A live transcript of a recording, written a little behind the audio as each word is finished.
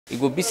it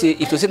go be say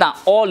if you say that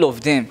all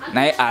of them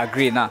now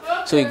agree now,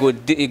 so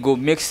it go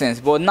make sense.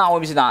 But now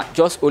when we say that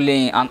just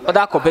only and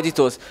other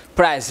competitors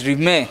price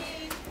remain,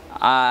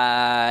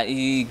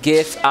 he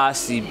get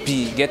as he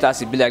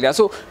be like that.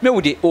 So maybe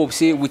we dey hope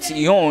say with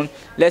your own,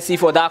 let's see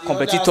for that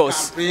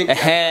competitors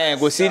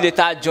go see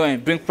later join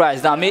bring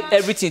price down, make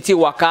everything take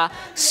waka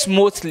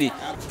smoothly.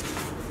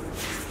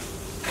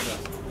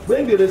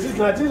 Bring the receipt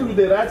now. This will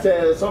they write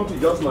something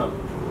just now.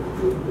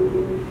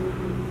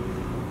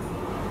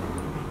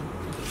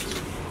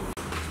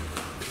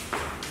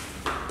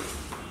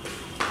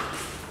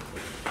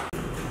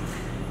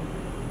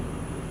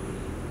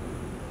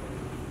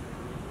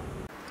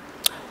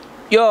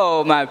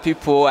 Yo, my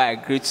people, I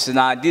greet you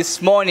now.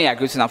 This morning, I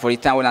greet you now for the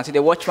time when I say they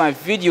watch my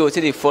video, say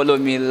they follow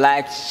me,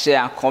 like,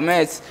 share, and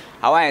comment.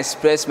 I want to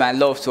express my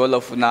love to all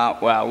of you now.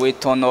 Well, we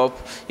turn up,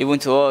 even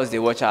to us, they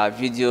watch our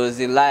videos,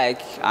 they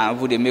like, and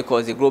who they make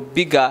us, they grow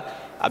bigger.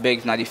 I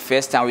beg now the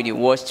first time when they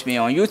watched me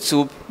on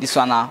YouTube, this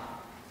one now,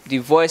 the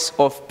voice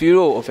of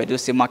Piro of Edo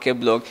State Market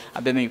Blog.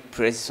 I beg me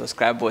press the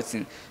subscribe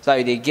button so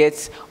that they get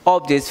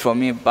updates from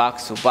me back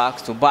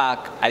to back.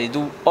 I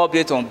do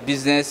updates on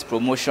business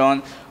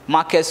promotion,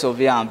 market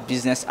survey and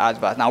business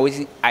advert. Now what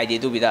I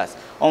do with that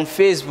on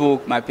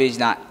Facebook, my page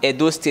now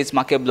Edo State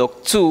Market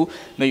Blog 2.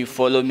 May you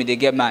follow me, they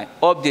get my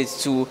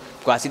updates too,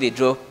 because I see they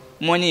drop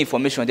money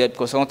information there,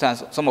 because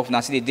sometimes some of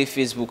them see they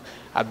Facebook.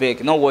 I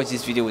beg not watch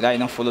this video without you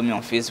not follow me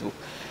on Facebook.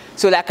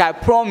 So like I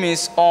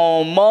promised,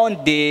 on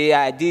Monday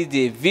I did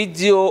a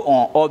video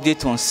on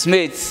update on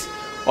Smith,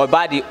 or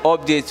about the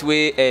update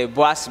where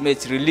Boss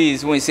Smith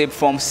released when he said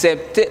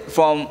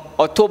from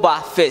October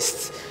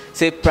 1st.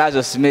 Say price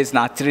of Smith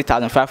now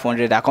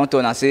 3,500. I come to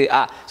and say,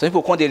 some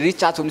people come they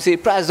reach out to me, say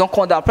price don't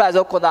come down,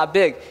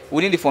 beg.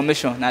 We need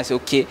information. And I say,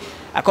 okay.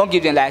 I can't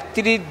give them like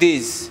 3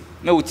 days.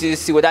 Maybe we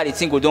see whether the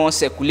thing go don't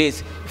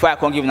circulate before I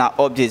can give them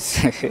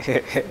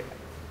updates.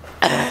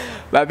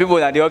 But people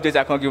that the updates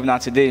I can't give now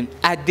today,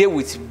 I deal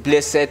with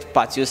Blessed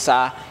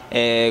Producer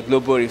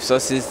Global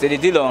Resources. They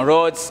deal on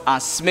rods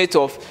and Smith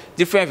of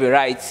different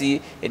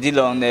variety. They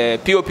deal on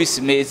POP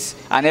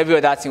Smith and every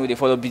other thing where they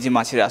follow building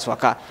materials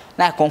worker.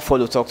 Now I can't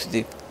follow talk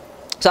today.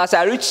 So as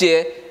I reach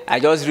here, I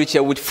just reach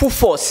here with full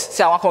force.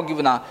 Say I want to give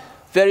you now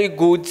very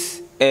good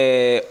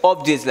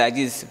updates like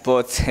this,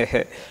 but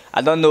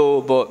I don't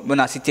know, but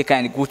when I see take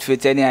kind of good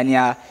faith any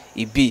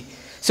it be.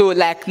 So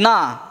like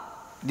now,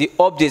 the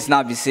updates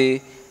now be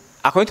say,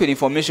 according to the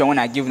information when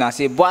I give now,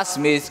 say Boss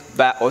Smith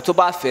by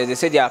October 1st, they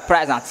say their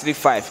price at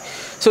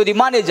 3.5. So the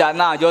manager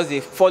now just they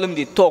follow me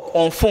the talk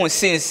on phone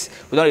since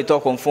we don't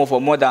talk on phone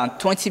for more than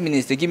 20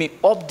 minutes. They give me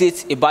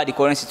updates about the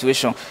current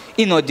situation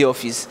in the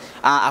office.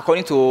 And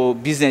according to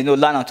business,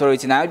 land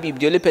authority, now I be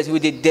the only person who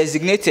they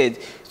designated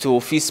to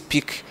office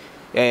speak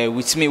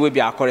with me will be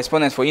our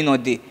correspondent for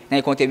day. Now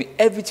you can tell me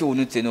everything we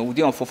need to know. We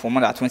did on phone for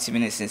more than 20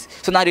 minutes since.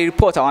 So now the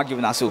report I want to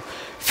give now. So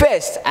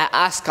first I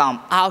ask him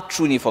how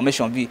true the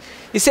information be.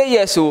 He said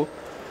yes, so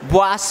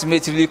Boss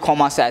Smith really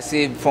come outside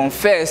say from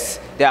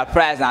first their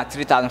price at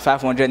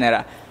 3,500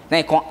 naira. Now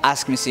you can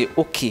ask me say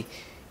okay,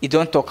 you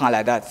don't talk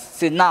like that.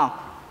 Say now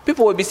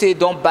people will be say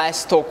don't buy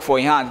stock for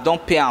your hand,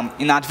 don't pay them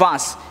in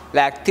advance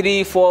like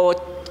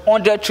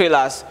 300-400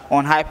 trailers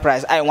on high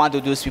price. I want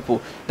to those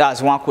people.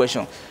 That's one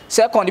question.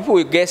 Second, people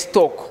will get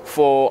stock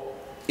for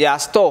their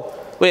store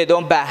where they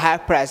don't buy high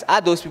price. How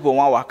those people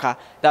want worker?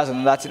 That's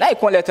another thing. Now you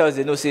can't let us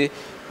they know say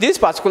this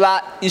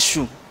particular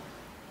issue.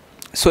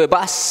 So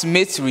about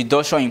Smith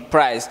reduction in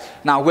price.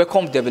 Now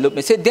welcome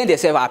development. Say then they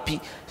say happy.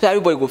 So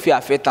everybody go feel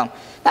affect them.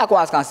 Now I can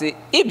ask and say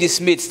if the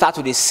Smith start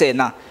to sell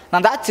now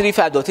that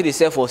 3.5 they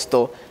sell for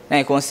store. Now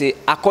you can say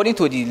according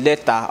to the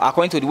letter,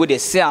 according to the way they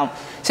sell,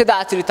 say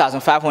that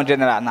 3,500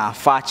 naira now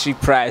factory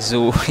price.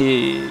 Oh,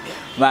 hey,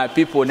 my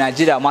people,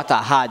 Nigeria matter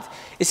hard.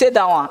 He said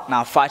that one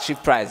now factory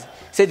price.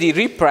 Say the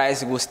real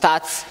price will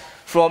start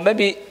from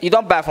maybe you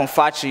don't buy from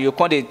factory. You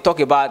can't talk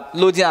about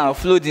loading and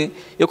offloading.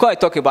 You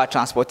can't talk about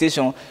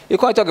transportation. You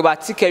can't talk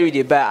about ticket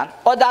they buy and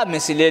other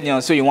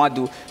miscellaneous. So you want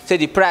to say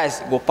the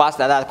price go past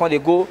that. Can they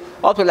go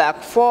up to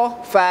like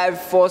 4,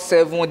 5, 4,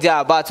 7? They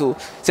are about to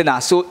say now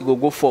so it will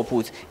go 4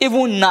 put.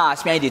 Even now,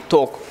 as me they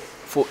talk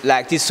for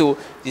like this. So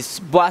this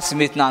Boss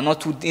Smith now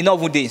not too. It not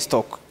even day in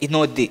stock. It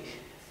not day.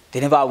 They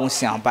never won't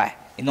see and buy.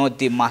 It not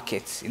day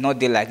market. It not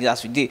day like this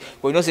as we did.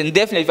 But you know, say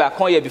definitely if I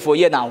come here before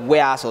here now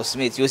warehouse of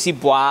Smith, you see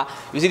bois,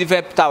 you see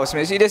different type of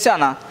Smith. See this side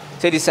now.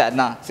 Say this side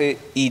now. Say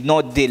it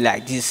not day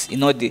like this. It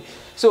not day.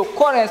 So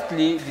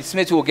currently the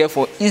Smith will get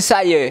for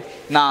inside here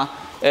now.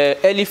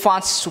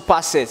 Elephant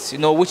supersets, you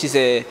know, which is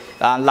a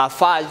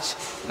Lafarge,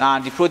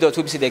 and the product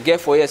will be they get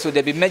for here. So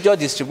there be major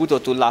distributor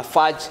to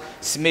Lafarge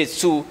Smith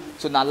too.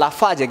 So now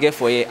Lafarge they get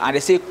for here, and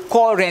they say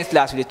currently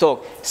as we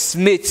talk,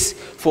 Smith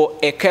for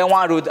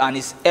Ekewan Road and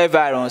its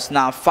environs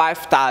now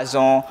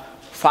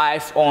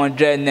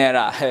 5,500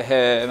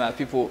 naira. My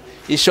people,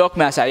 it shocked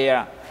me as I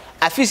hear.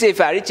 I feel say if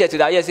I reach here to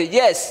that, I say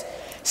yes,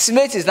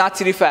 Smith is not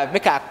 3.5.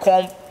 Make I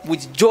come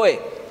with joy,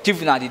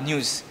 giving out the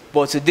news.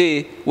 But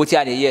today, what you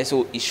had here,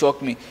 so it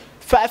shocked me.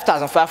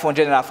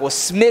 5,500 naira for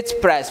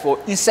smith price for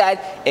inside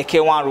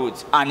Eke1 road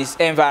and its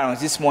environs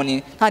this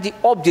morning. Now the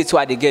update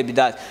why they get be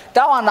that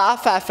one na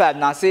 55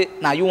 now say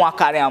now you want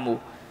carry am.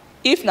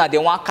 If now they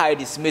want carry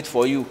the smith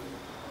for you,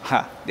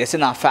 they say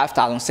now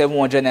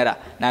 5,700 naira.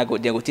 Now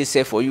they go take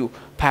sell for you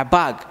per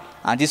bag.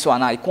 And this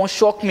one now it can't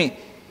shock me.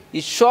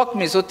 It shocked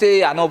me so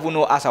I don't even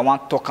know as I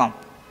want to talk am.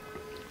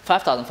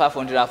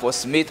 5,500 for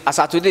smith. As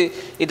of today,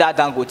 either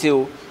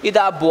Dangote,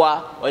 either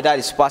Boa, or either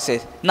the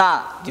superset.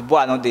 Now the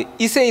Boa not there.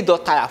 He say he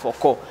don't tire for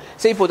call.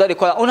 Say people don't they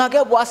call. Una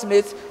get Boa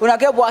smith. Una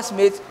get Boa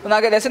smith.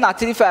 Una get. They say na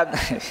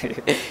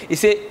 35. He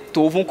say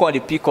to even call the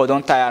pick or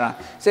don't tire.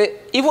 Say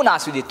even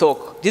as we dey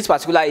talk this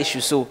particular issue,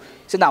 so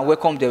say na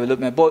welcome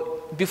development.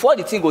 But before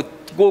the thing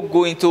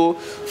go into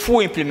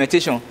full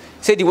implementation,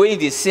 say the way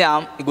they see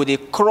am, it go dey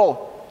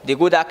crawl. They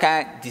go that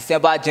kind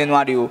December,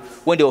 January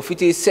when they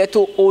officially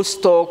settle old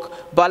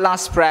stock,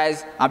 balance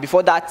price, and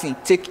before that thing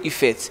take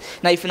effect.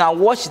 Now, if you now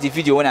watch the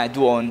video when I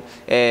do on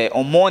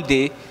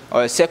Monday,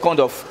 2nd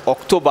of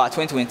October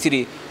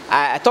 2023,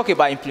 I talk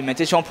about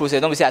implementation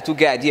process. Don't say I took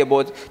get idea,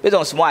 but based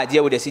on small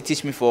idea what they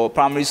teach me for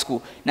primary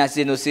school. Now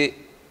say no say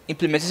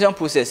implementation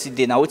process.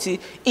 They now what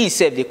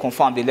himself they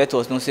confirm they let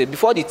us know say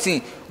before the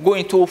thing go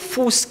into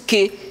full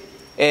scale.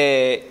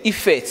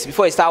 Effects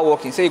before it start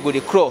working, say you go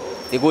the crawl,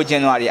 they go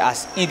January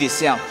as in the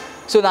same.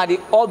 So now the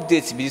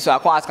update be this one. I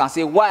can ask and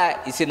say why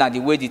is it that the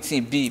way the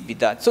thing be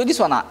that. So this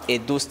one are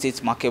Edo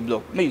State market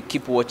block. May you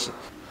keep watching.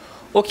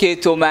 Okay,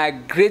 to my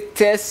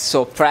greatest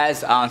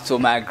surprise and to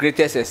my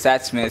greatest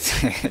excitement,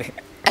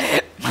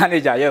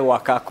 manager here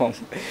waka come.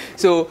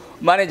 So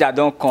manager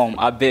don't come.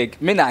 I beg.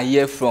 Me na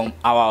hear from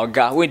our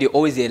oga when they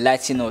always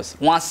enlighten us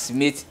once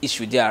smith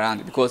issue there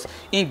around because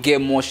he get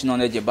much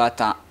knowledge about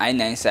that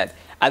and inside.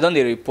 I don't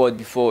report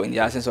before in the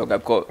absence of Oga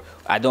because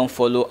I don't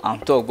follow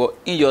and talk, but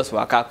in just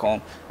waka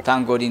come,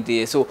 thank God in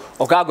there. So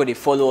Oga go they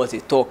follow us, they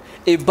talk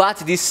about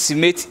this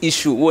smith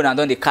issue. When I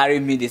don't they carry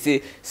me, they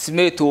say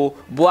smith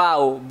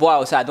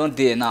boa, so I don't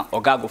dare now.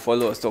 Oga go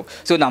follow us talk.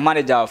 So now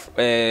manager of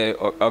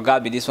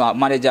Oga be this one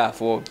manager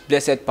for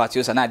Blessed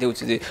Patios and I deal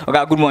today.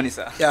 Oga, good morning,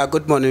 sir. Yeah,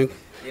 good morning.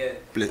 Yeah.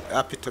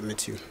 Happy to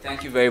meet you.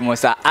 Thank you very much,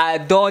 sir. I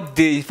don't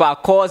dare if I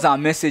calls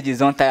and messages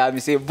don't tire me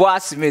say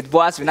boss smith.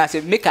 I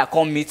say make I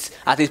come meet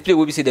at a place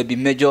where we say there be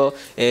major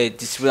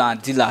distributor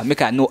and dealer.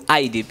 Make I know how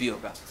they be,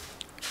 Oga.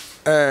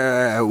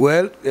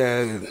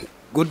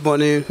 Good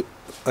morning,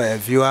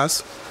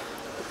 viewers.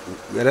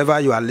 Wherever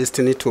you are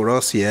listening to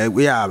us here,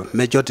 we are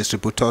major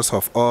distributors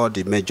of all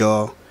the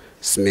major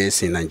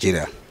smiths in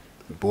Nigeria,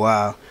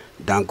 Boa,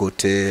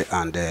 Dangote,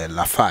 and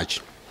Lafarge.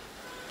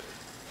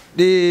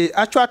 The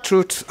actual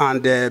truth,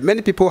 and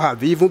many people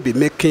have even been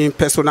making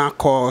personal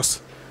calls,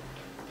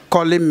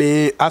 calling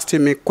me,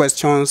 asking me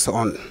questions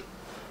on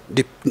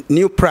the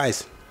new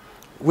price,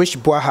 which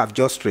Boa have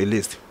just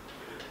released.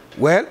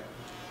 Well,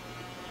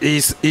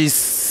 is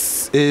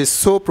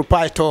so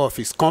proprietor of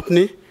his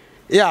company.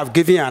 He have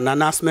given an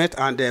announcement,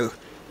 and the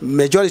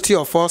majority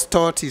of us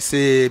thought it's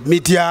a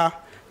media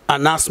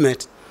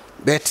announcement.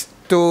 But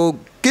to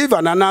give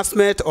an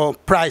announcement on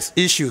price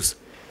issues,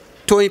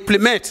 to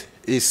implement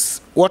is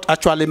what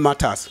actually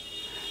matters.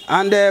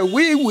 And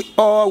we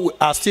all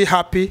are still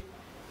happy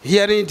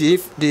hearing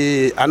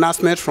the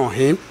announcement from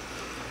him.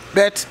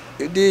 But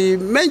the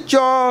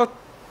major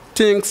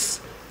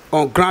things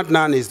on ground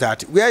now is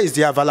that where is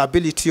the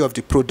availability of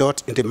the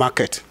product in the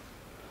market?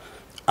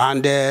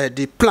 And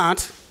the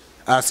plant,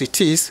 as it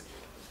is,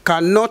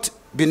 cannot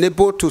be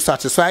able to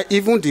satisfy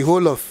even the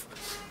whole of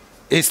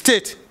a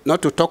state,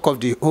 not to talk of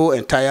the whole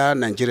entire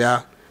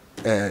Nigeria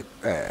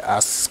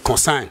as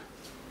concerned.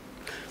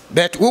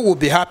 But we will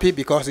be happy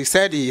because he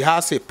said he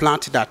has a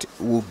plant that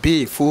will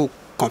be in full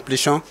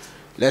completion,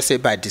 let's say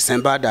by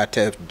December,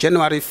 that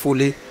January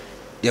fully,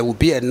 there will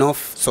be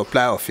enough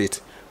supply of it.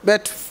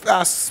 But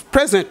as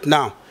present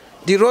now,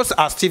 the roads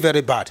are still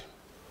very bad.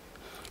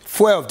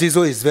 Fuel of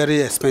diesel is very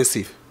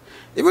expensive.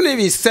 Even if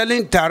he's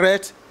selling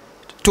direct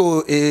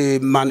to a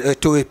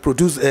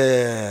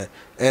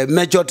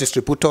major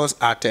distributors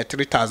at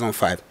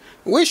 3,500,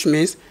 which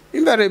means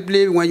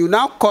invariably when you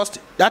now cost,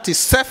 that is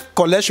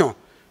self-collection,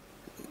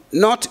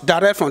 not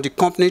direct from the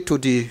company to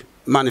the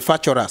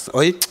manufacturers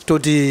or to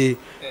the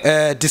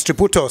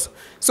distributors.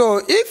 So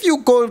if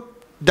you go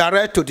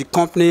direct to the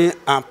company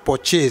and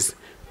purchase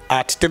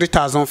at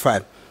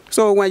 3,500,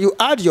 so when you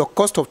add your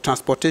cost of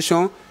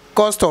transportation,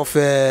 cost of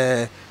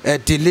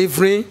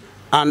delivery,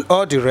 and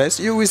all the rest,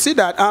 you will see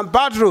that, and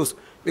bad roads,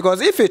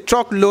 because if a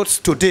truck loads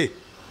today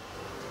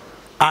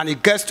and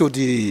it gets to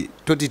the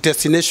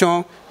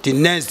destination the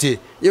next day,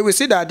 you will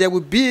see that there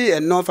will be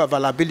enough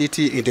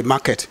availability in the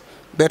market.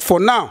 But for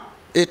now,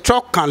 a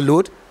truck can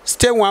load,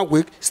 stay 1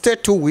 week, stay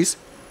 2 weeks,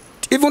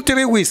 even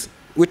 3 weeks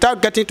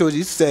without getting to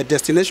this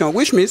destination,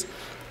 which means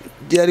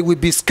there will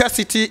be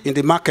scarcity in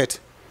the market,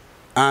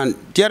 and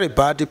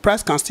thereby the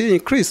price can still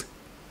increase.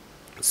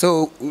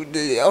 So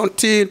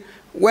until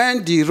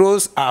when the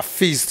roads are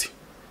fixed,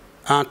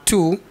 and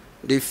two,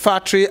 the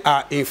factory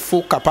are in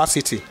full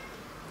capacity,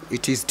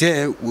 it is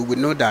there we will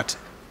know that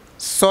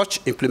such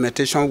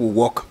implementation will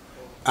work.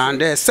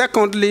 And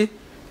secondly,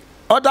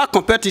 other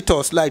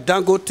competitors like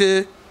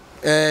Dangote,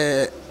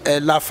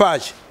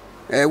 Lafarge,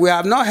 we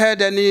have not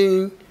heard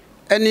any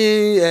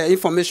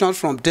information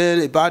from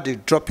them about the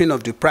dropping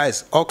of the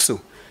price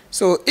also.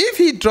 So if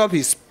he dropped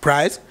his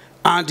price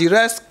and the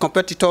rest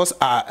competitors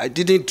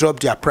didn't drop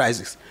their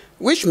prices,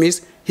 which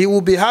means he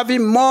will be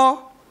having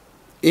more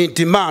in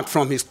demand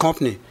from his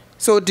company.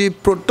 So the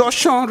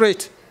production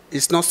rate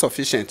is not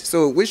sufficient.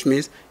 So which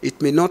means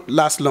it may not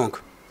last long.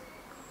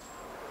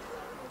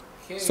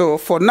 Okay. So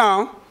for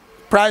now,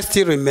 price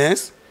still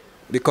remains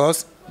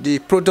because the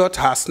product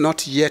has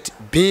not yet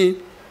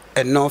been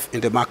enough in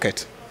the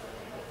market.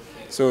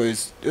 So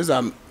those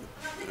are.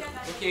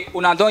 Okay,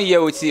 una don't hear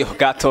what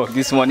Oga talk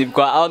this morning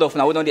because out of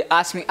now we don't they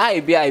ask me I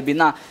be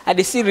now and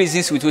they see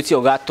reasons with what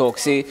Oga talk.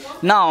 Say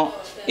now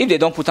if they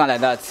don't put on like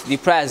that, the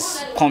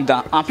price come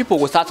down and people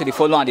will start to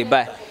follow and they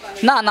buy.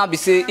 Now be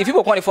say if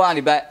people come to follow and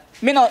they buy,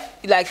 me not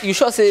like you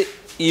should say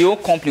your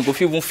company go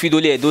even feed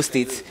only those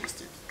states.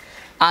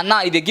 And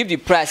now if they give the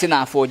price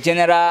now for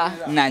general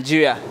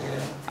Nigeria,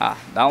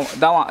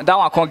 that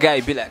one can't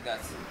get be like that.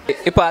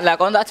 If I like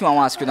on that thing I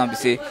want to ask you now be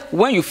say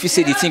when you feel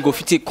say the thing go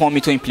fit come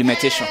into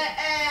implementation.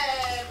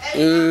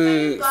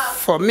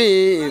 For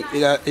me,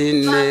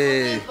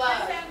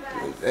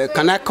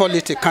 can I call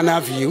it a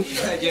canal view?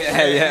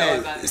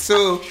 Yeah.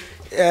 So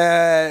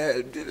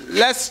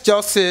let's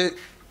just say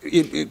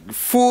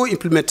full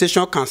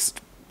implementation can,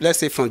 let's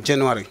say from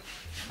January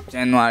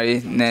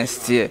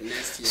next year.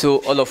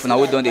 So all of now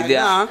we done it there.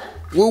 Now,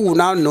 we will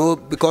now know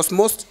because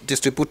most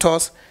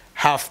distributors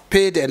have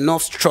paid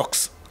enough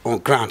trucks on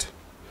ground.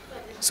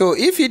 So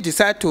if he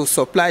decide to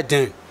supply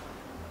them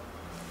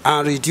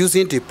and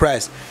reducing the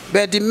price,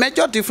 but the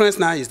major difference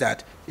now is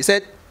that he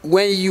said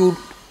when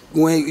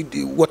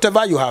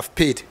whatever you have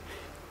paid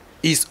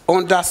is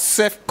under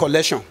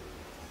self-collection.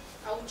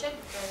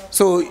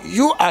 So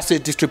you as a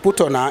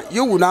distributor now,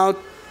 you will now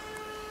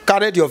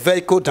carry your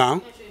vehicle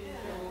down,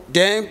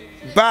 then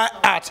buy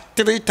at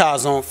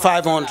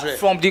 3,500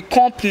 from the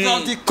company.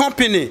 From the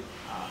company,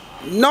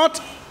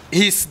 not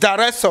his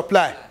direct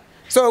supply.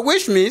 So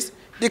which means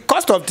the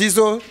cost of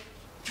diesel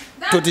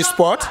to the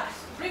spot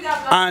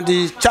and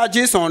the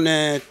charges on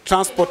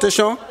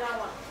transportation,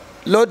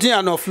 loading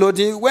and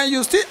offloading, when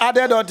you still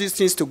added all these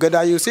things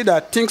together, you see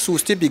that things will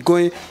still be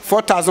going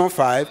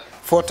 4,500,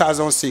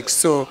 4,600.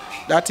 So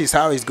that is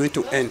how it's going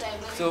to end.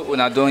 So when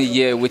I don't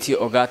hear with your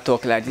Oga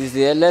talk like this,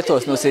 they let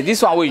us know. Say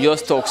this one we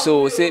just talk.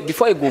 So say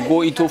before you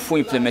go into full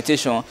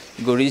implementation,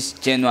 you go reach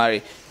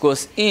January.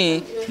 Because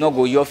in not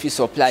go your office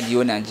supply the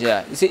whole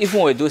Nigeria. You say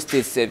even with those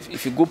states,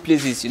 if you go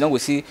places, you know we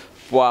see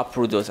boa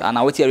products, and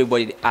I will tell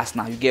everybody they ask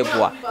now, you get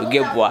boa, you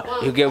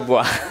get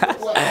boa.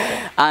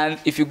 And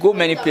if you go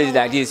many places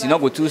like this, you know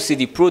go to see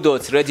the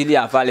products readily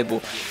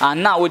available.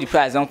 And now when the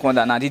price don't come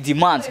down, now the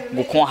demand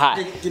will come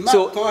high.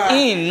 So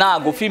in now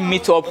go fit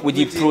meet up with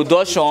the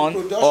production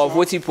of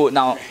what people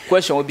now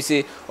question will be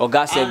say or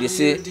gas they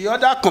say the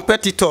other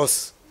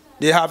competitors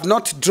they have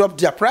not dropped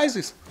their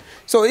prices.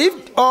 So if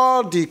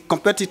all the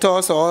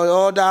competitors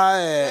or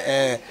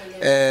other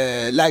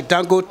like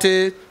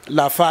Dangote,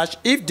 Lafarge,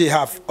 if they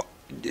have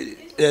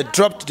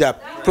dropped their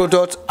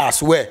product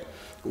as well,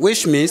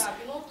 which means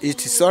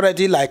it is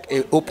already like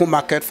an open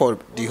market for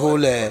the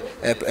whole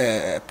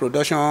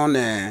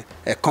production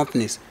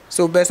companies.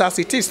 So but as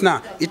it is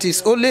now, it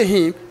is only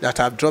him that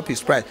have dropped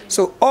his price.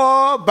 So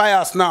all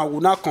buyers now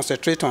will now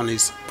concentrate on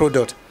his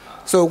product.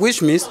 So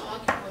which means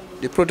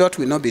the product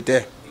will not be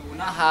there.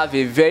 Have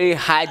a very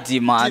high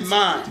demand.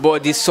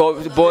 But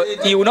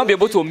he will not be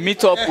able to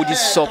meet up with the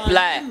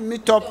supply.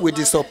 Meet up with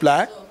the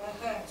supply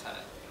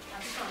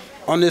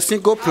on a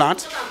single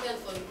plant.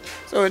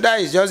 So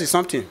that is just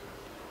something.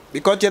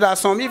 Because there are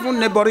some even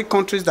neighboring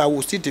countries that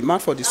will still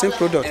demand for the same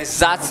product.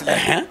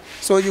 Exactly.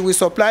 So you will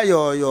supply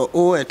your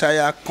whole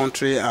entire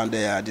country and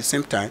at the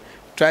same time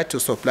try to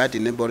supply the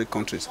neighboring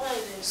countries.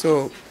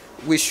 So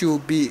we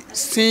should be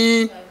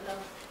seeing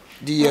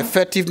the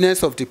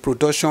effectiveness of the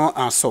production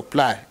and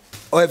supply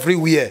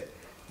everywhere.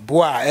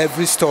 Boa,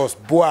 every stores,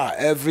 boa,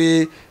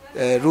 every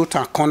route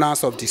and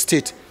corners of the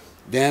state.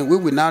 Then we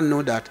will now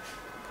know that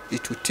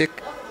it will take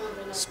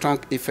strong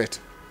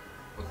effect.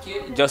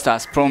 Okay, just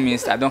as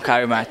promised, I don't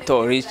carry my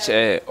tour reach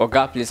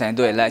Oga place and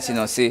do a light,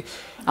 say,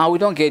 and we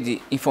don't get the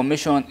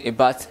information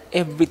about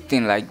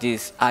everything like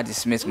this. How the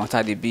smith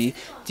matter they be,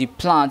 the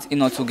plant,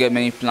 to get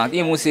many plants.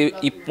 Even say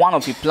if one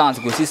of the plants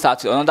go see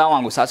start, another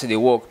one go start to the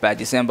work by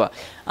December.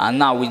 And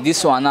now with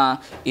this one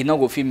now, it not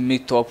go fit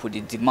meet up with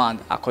the demand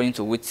according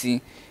to what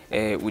we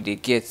they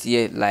get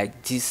here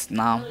like this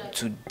now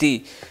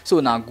today. So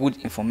now good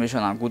information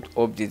and good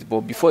update.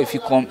 But before if you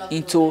come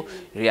into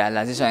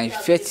realization and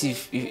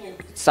effective,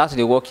 if start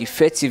to work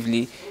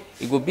effectively,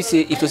 it go be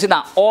say if you say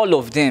that all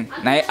of them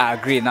now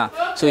agree now,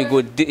 so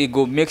it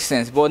go make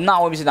sense. But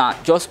now when we say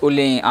that just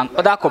only and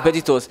other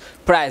competitors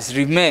price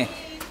remain.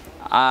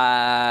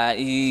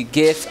 He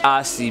gets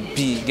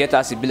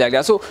RCB, like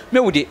that. So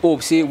maybe with the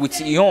hope, say with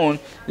your own,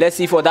 let's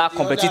see for that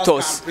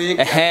competitors,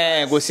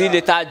 go see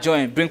later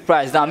join, bring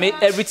price down, make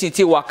everything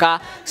take work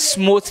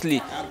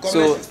smoothly.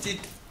 So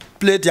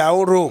play their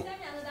own role.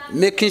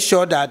 making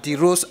sure that the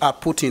roads are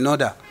put in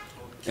order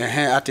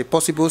at a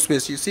possible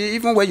space. You see,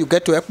 even when you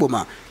get to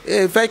Ekpoma,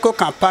 a vehicle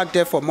can park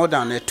there for more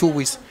than 2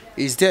 weeks.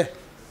 It's there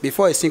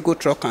before a single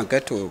truck can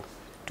get to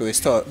a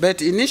store.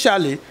 But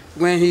initially,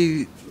 when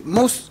he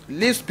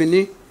leaves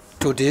Benin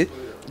today,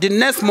 the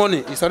next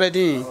morning is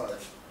already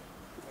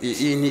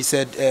in his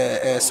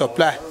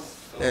supply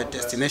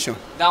destination.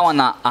 That one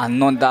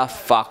another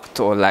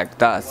factor like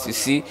that, you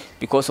see,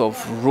 because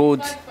of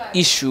road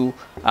issue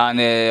and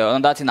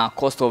another thing, and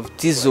cost of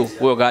diesel.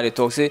 We got to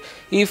talk. Say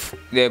if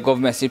the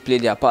government still play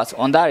their part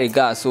on that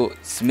regard, so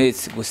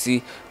Smith go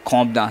see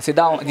calm down. Say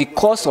that the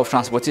cost of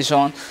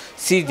transportation,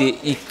 see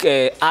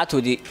the add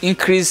to the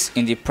increase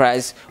in the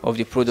price of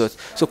the product.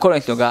 So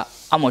currently,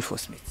 how much for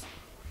Smith?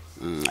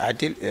 I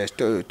did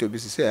to be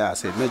sincere,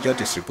 as a major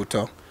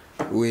distributor,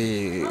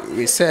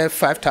 we sell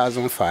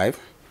 5,500,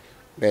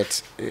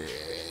 but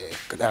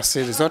as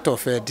a result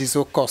of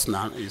diesel cost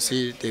now, you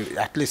see,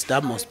 at least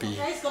that must be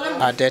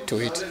added to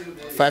it.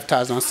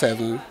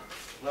 5,700,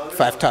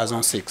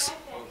 5,600.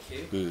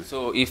 Okay.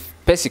 So if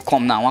person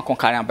come now, one can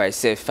carry on by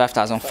itself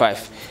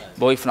 5,500,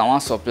 but if now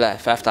one supply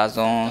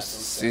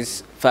 5,600,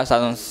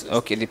 5,000.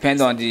 Okay,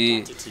 depend on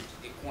the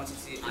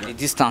quantity and the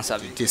distance.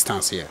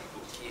 Distance here.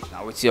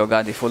 Now with your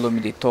guy, they follow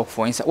me, they talk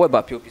for inside. What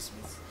about POP Smith?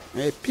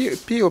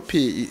 POP,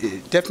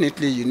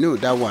 definitely, you know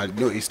that one.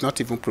 No, it's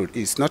not even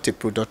it's not a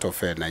product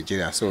of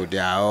Nigeria. So they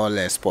are all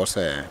exports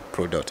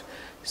product.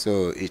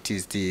 So it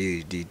is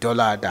the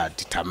dollar that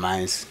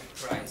determines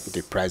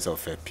the price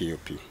of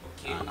POP. Okay.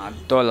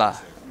 And dollar,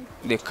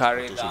 they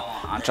carry down,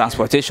 and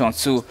transportation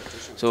too.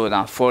 So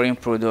now foreign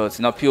products.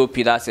 Now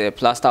POP, that's a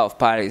plaster of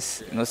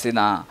Paris. You know, say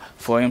now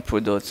foreign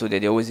products. So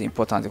they're always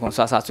important.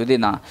 So as today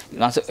now,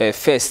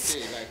 first.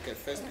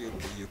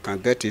 You can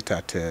get it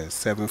at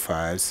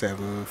 7.5,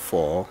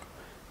 7.4,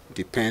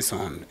 depends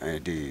on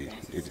the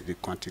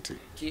quantity.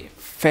 Okay.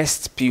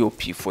 First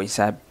POP for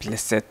inside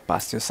Blessed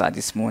Pasture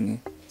this morning,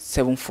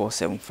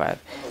 7.475.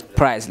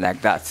 Price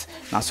like that.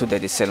 Now so that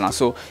they sell now.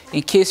 So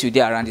in case you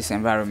are around this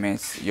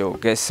environment, your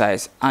guest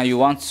size, and you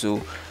want to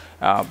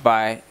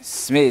buy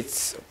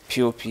Smith's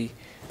POP,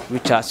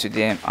 reach out to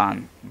them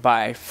and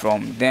buy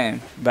from them.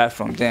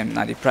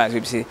 Now the price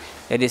will say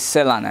they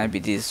sell and be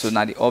this. So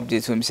now the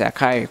update will say I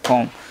carry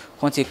come.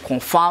 To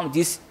confirm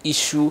this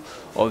issue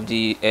of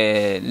the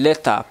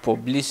letter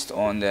published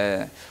on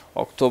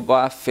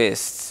October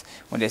 1st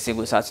when they say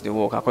go start to the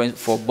work according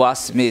for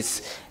Boss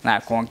Smith. Now I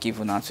can't give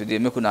you now today.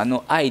 Make una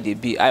know how they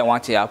be. I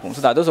want to happen.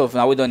 So that those of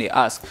you we don't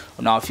ask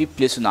now if you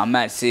place on our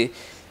mind say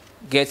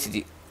get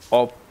the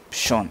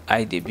option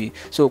how they be.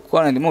 So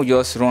currently we'll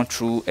just run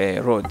through a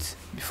road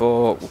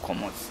before we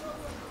come out.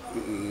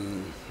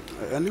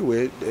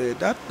 Anyway,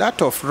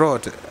 that of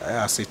road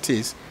as it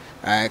is.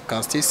 I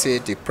can still say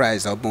the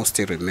price almost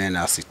still remain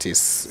as it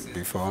is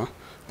before.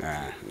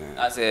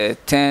 As a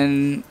 8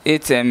 mm,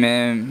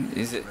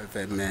 is it?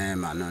 12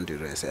 mm and on the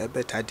rest.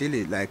 But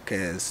ideally like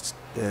 12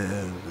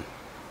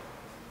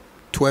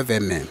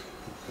 mm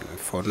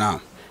for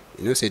now.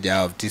 You know, say they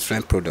are of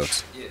different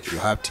products. Yes. You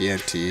have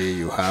TNT,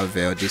 you have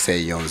this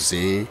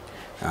Yonzin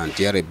and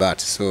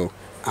thereabout. So,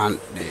 and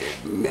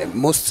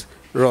most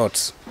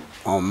rods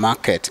on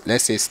market,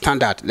 let's say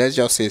standard, let's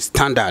just say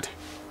standard.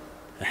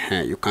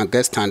 You can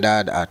get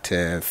standard at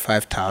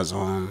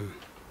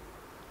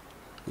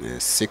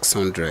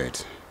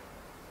 5,600.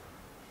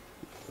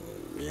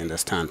 You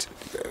understand?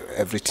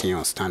 Everything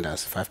on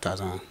standards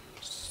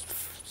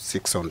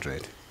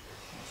 5,600.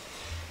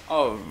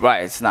 All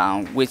right,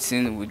 now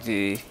waiting with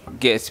the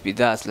guests be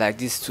that like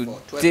this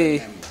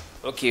today.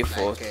 Okay,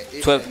 for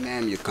like, 12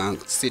 mm you can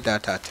see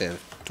that at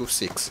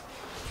 2.6.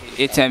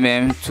 8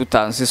 mm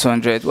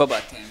 2,600. What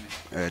about 10 mm?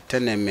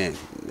 10 mm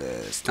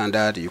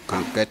standard, you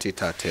can get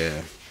it at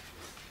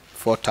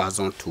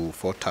 4,000 to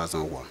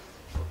 4,001.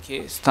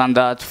 Okay,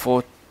 standard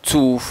for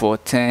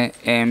 10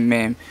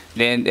 mm.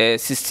 Then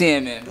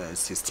 16 mm.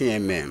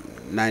 16 mm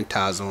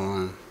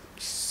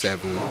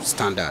 9,007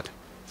 standard.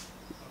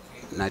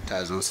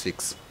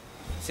 9,006.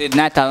 Say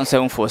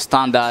 9,007 for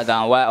standard,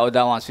 and while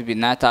other ones will be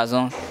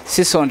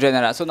 9,600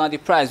 naira. So now the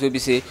price will be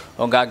say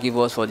Oga give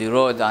us for the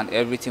road and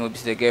everything will be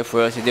they get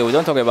for us today. We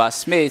don't talk about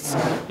Smiths,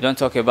 we don't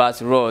talk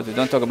about road, we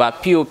don't talk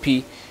about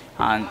POP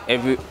and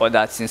every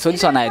other thing. So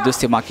this one I do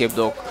stay market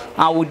block,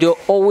 and we do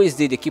always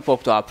they keep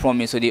up to our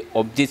promise. So they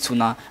update you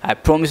now. I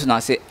promise you now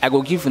say I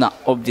go give you an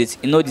update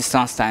in no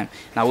distance time.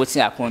 Now what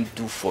thing I can't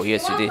do for you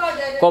today.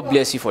 God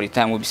bless you for the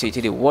time we'll be saying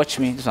today. Watch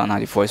me. This one now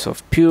the voice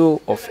of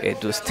Pure of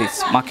Edo State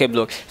market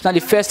block. It's not the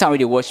first time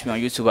they watch me on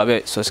YouTube. I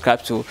will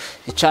subscribe to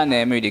the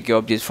channel. Maybe they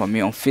get updates from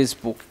me on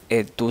Facebook.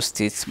 Edo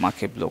State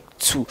market block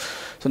 2.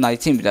 So now the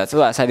thing be that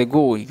so as I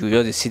go, you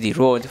just see the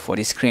road for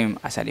the screen.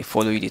 As I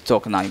follow you, they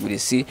talk now. You will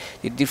see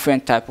the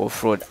different type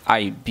of road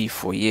I be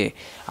for here,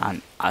 and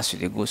as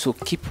you go. So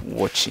keep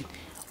watching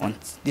on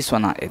this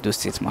one at Edo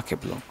State market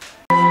block.